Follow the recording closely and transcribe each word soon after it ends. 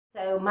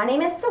So my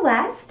name is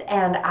Celeste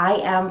and I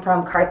am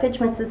from Carthage,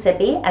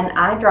 Mississippi, and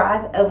I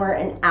drive over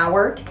an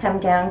hour to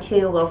come down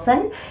to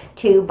Wilson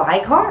to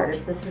buy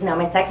cars. This is now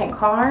my second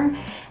car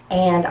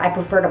and I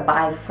prefer to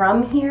buy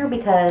from here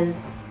because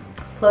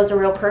Flo's a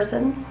real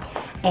person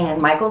and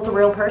Michael's a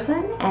real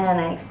person, and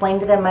I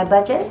explained to them my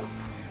budget,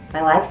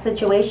 my life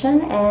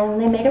situation,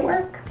 and they made it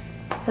work.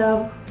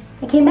 So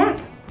I came back.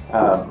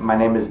 My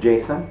name is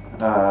Jason.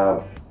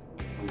 I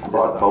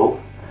bought both.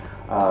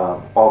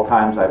 All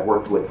times I've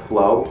worked with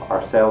Flo,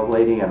 our sales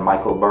lady, and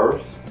Michael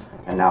Burse,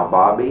 and now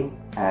Bobby.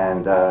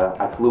 And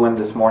I flew in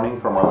this morning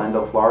from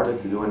Orlando, Florida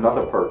to do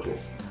another purchase.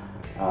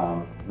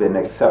 Been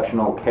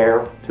exceptional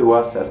care to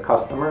us as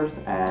customers,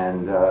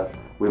 and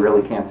we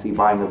really can't see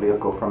buying a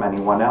vehicle from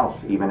anyone else,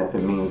 even if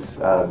it means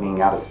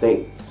being out of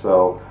state.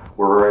 So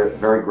we're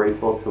very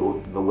grateful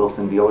to the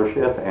Wilson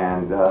dealership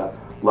and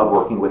love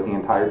working with the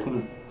entire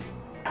team.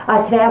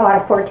 Today I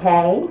bought a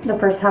Forte, the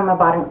first time I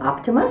bought an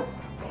Optima,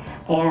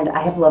 and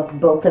I have loved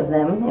both of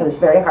them. It was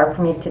very hard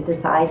for me to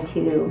decide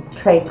to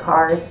trade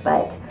cars,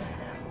 but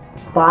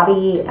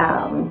Bobby,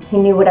 he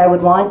knew what I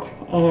would want,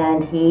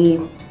 and he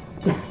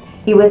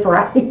was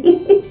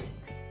right.